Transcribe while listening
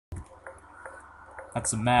That's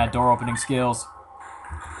some mad door opening skills.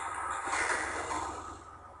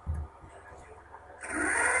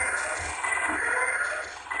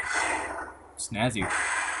 Snazzy.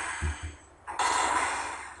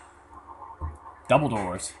 Double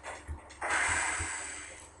doors.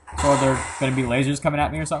 So are there gonna be lasers coming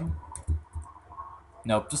at me or something?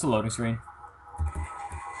 Nope, just a loading screen.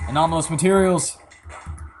 Anomalous materials.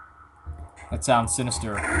 That sounds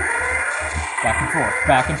sinister. Back and forth,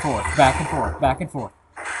 back and forth, back and forth, back and forth.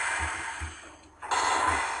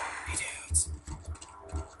 Hey dudes.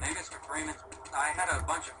 Hey Mr. Freeman, I had a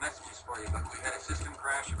bunch of messages for you, but we had a system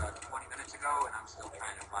crash about 20 minutes ago, and I'm still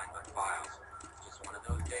trying to find my files. Just one of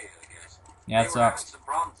those days, I guess. Yeah, it They were having sucks. some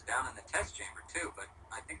problems down in the test chamber too, but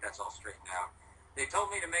I think that's all straightened out. They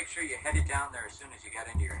told me to make sure you headed down there as soon as you got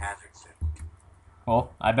into your hazard suit.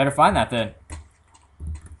 Well, I better find that then.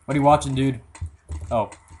 What are you watching, dude?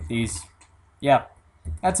 Oh, these. Yeah,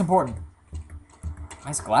 that's important.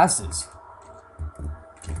 Nice glasses.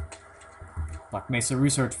 Black Mesa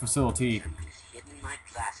Research Facility. Hidden my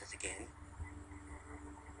glasses again.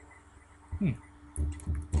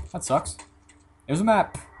 That sucks. There's a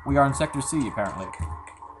map. We are in Sector C, apparently.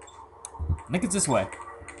 I think it's this way.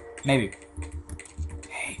 Maybe.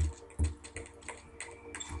 Hey.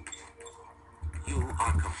 You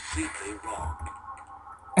are completely wrong.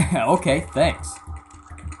 Okay, thanks.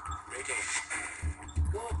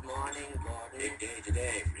 Good morning, Gordon. Big day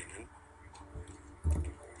today, Freeman.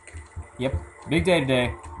 Yep, big day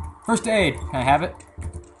today. First aid. Can I have it?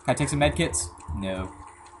 Can I take some med kits? No.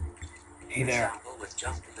 Hey there. The sample was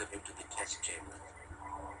just delivered to the test chamber.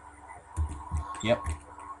 Yep.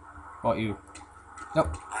 What you?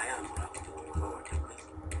 Nope. I am rather looking forward to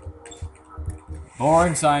this.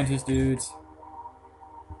 Boring scientist dudes.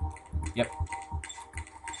 Yep.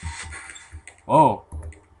 Whoa.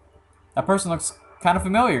 That person looks kind of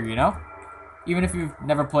familiar, you know? Even if you've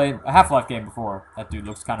never played a Half-Life game before, that dude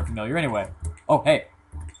looks kind of familiar anyway. Oh, hey.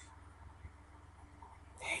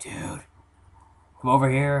 Hey, dude. Come over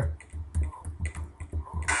here.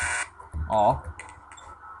 Aw.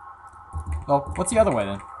 Well, what's the other way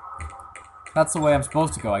then? That's the way I'm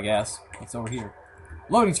supposed to go, I guess. What's over here?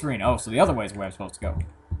 Loading screen. Oh, so the other way is the way I'm supposed to go.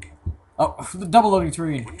 Oh, the double loading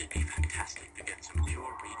screen. Wouldn't it be fantastic to get some pure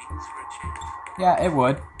readings for a change? Yeah, it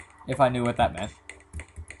would. If I knew what that meant.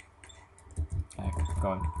 Okay,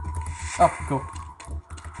 going. Oh, cool.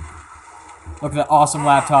 Look at that awesome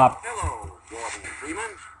laptop. Hello, Gordon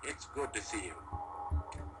Freeman. It's good to see you.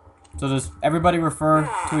 So does everybody refer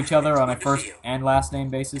to each other on a first and last name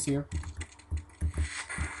basis here?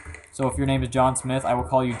 So if your name is John Smith, I will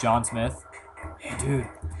call you John Smith. Hey, dude. You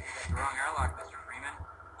got the wrong airlock, Mr. Freeman.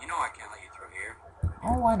 You know I can't let you through here.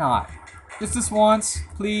 Oh, why not? Just this once,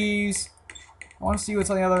 please. I want to see what's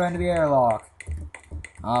on the other end of the airlock.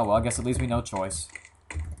 Oh, well, I guess it leaves me no choice.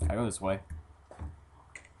 I go this way.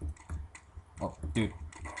 Oh, dude.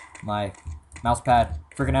 My mouse pad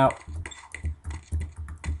freaking out.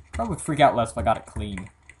 Probably would freak out less if I got it clean.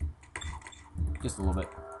 Just a little bit.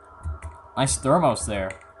 Nice thermos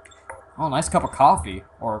there. Oh, nice cup of coffee.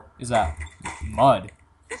 Or is that mud?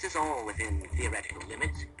 This is all within theoretical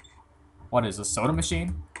limits. What is a soda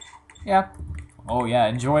machine? Yeah. Oh yeah,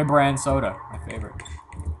 Enjoy brand soda. My favorite.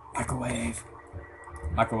 Microwave.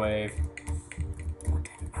 Microwave. Oh,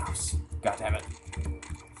 damn it, mouse. God damn it.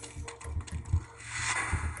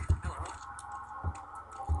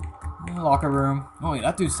 Locker room. Oh yeah,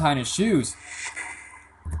 that dude's tying his shoes.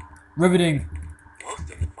 Riveting.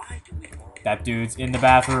 Most of the why do we all That dude's in the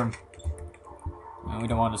bathroom. No, we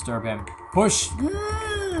don't want to disturb him. Push!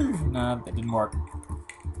 Nah, that didn't work.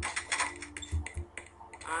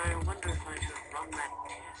 I wonder if I should run that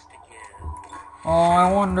test again. Oh,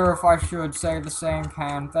 I wonder if I should say the same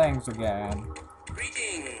kind of things again.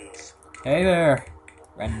 Greetings. Hey there,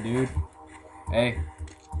 random dude. Hey.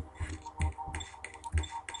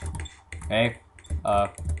 Hey.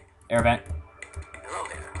 Air vent. Hello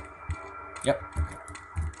there. Yep.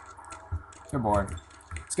 You're bored.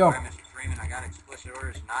 Let's go. All right, Mr. Freeman, I got explicit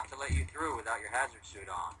orders not to let you through without your hazard suit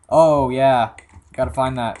on. Oh, yeah. Gotta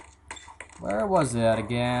find that. Where was that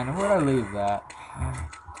again? Where'd I leave that?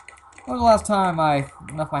 When was the last time I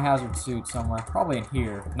left my hazard suit somewhere? Probably in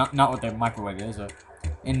here. Not with the microwave is,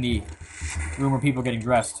 in the room where people are getting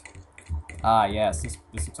dressed. Ah, yes. This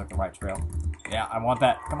looks like the right trail. Yeah, I want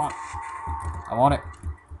that. Come on. I want it.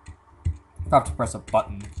 I have to press a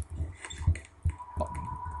button. Button.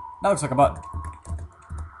 That looks like a button.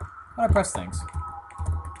 How do I press things?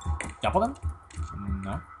 Double them?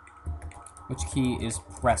 No. Which key is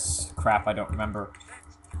press? Crap, I don't remember.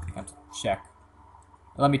 I have to check.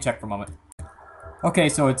 Let me check for a moment. Okay,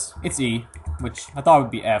 so it's E, which I thought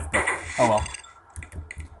would be F, but oh well.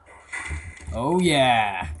 Oh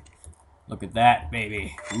yeah. Look at that,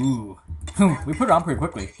 baby. Ooh. We put it on pretty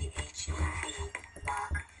quickly. S1E2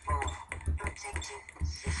 Block 4 Protective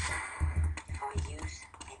System for use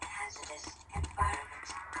in hazardous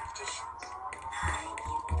environment conditions. High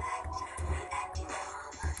impact reactive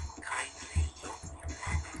armor.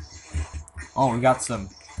 Oh, we got some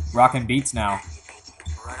rockin' beats now.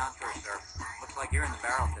 Right on through, sir. Looks like you're in the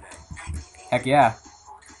barrel today. Heck yeah.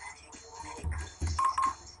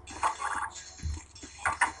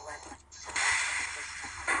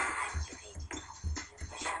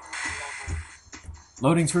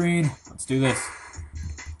 Loading screen. Let's do this.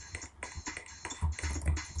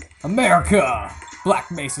 America! Black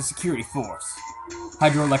Mesa Security Force.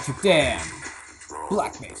 Hydroelectric Dam.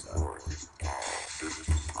 Black Mesa.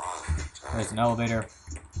 There's an elevator.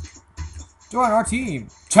 Join our team.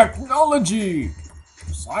 Technology.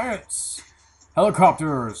 Science.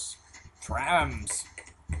 Helicopters. Trams.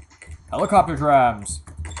 Helicopter trams.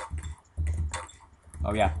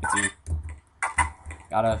 Oh yeah, it's you.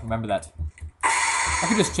 Gotta remember that. I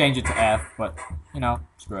could just change it to F, but, you know,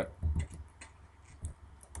 screw it.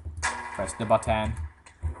 Press the button.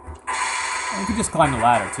 And you could just climb the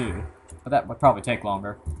ladder, too. But that would probably take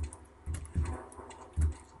longer.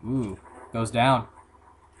 Ooh, goes down.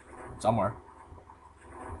 Somewhere.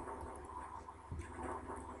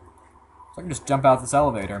 So I can just jump out this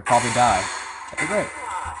elevator and probably die. That'd be great.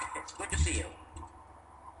 It's good to see you.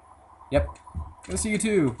 Yep. Good to see you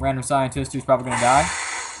too, random scientist who's probably gonna die.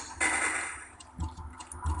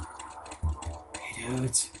 Hey,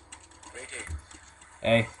 dudes.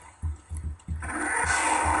 Hey.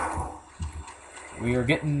 We are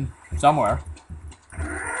getting somewhere.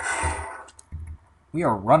 We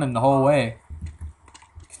are running the whole way.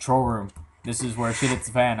 Control room. This is where shit hits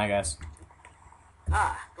the fan, I guess.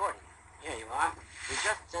 Ah, Gordon. Here you are. We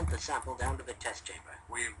just sent the sample down to the test chamber.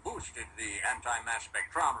 We've boosted the anti-mass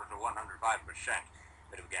spectrometer to 105%.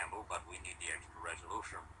 Bit of a gamble, but we need the extra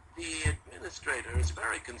resolution. The administrator is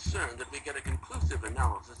very concerned that we get a conclusive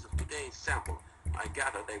analysis of today's sample. I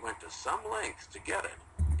gather they went to some lengths to get it.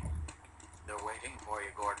 They're waiting for you,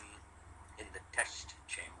 Gordon, in the test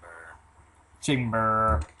chamber.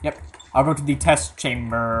 Chamber. Yep. I'll go to the test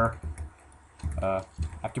chamber.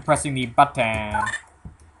 After pressing the button.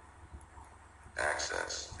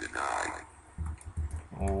 Access denied.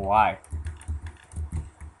 Why?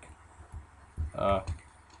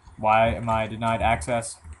 Why am I denied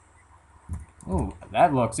access? Ooh,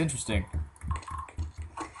 that looks interesting.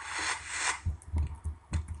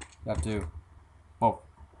 Got to. Whoa.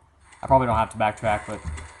 I probably don't have to backtrack, but.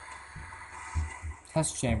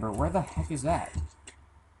 Test chamber, where the heck is that?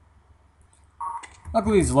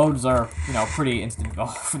 Luckily, these loads are, you know, pretty instant.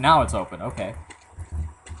 Oh, now it's open, okay.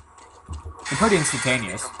 They're pretty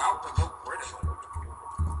instantaneous. It's about to look critical.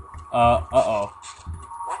 Uh-oh.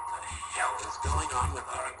 What the hell is going on with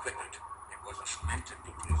our equipment? It wasn't meant to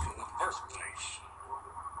do this in the first place.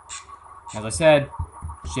 As I said,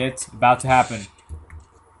 shit's about to happen.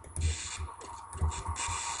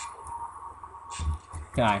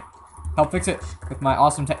 Can I help fix it with my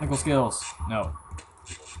awesome technical skills? No.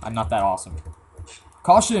 I'm not that awesome.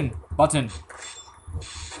 Caution! Button.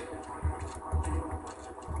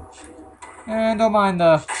 And don't mind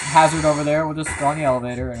the hazard over there. We'll just go on the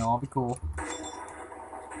elevator and it'll all be cool.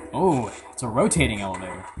 Oh, it's a rotating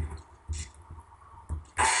elevator.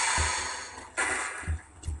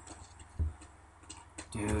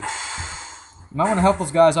 Dude. You might want to help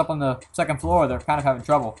those guys up on the second floor. They're kind of having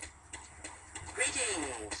trouble.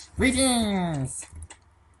 Greetings! Greetings!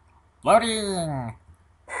 Loading!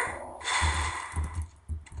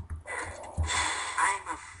 I'm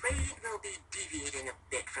afraid we'll be deviating a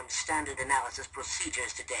bit from standard analysis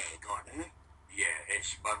procedures today, Gordon.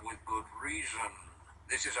 Yes, but with good reason.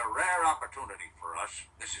 This is a rare opportunity for us.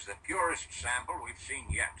 This is the purest sample we've seen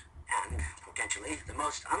yet. And, potentially, the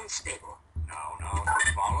most unstable. No,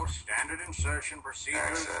 we follow standard insertion procedures.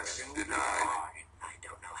 Access Everything will be denied. fine. I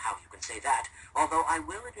don't know how you can say that, although I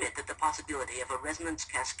will admit that the possibility of a resonance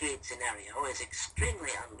cascade scenario is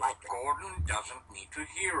extremely unlikely. Gordon doesn't need to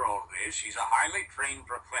hear all this. He's a highly trained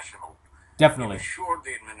professional. Definitely. He assured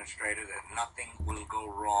the administrator that nothing will go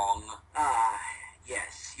wrong. Ah,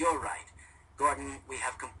 yes, you're right. Gordon, we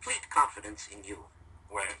have complete confidence in you.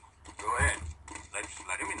 Well, go ahead. Let's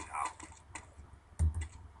let him in now.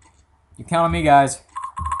 You count on me, guys.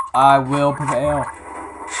 I will prevail.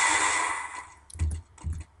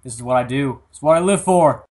 This is what I do. It's what I live for.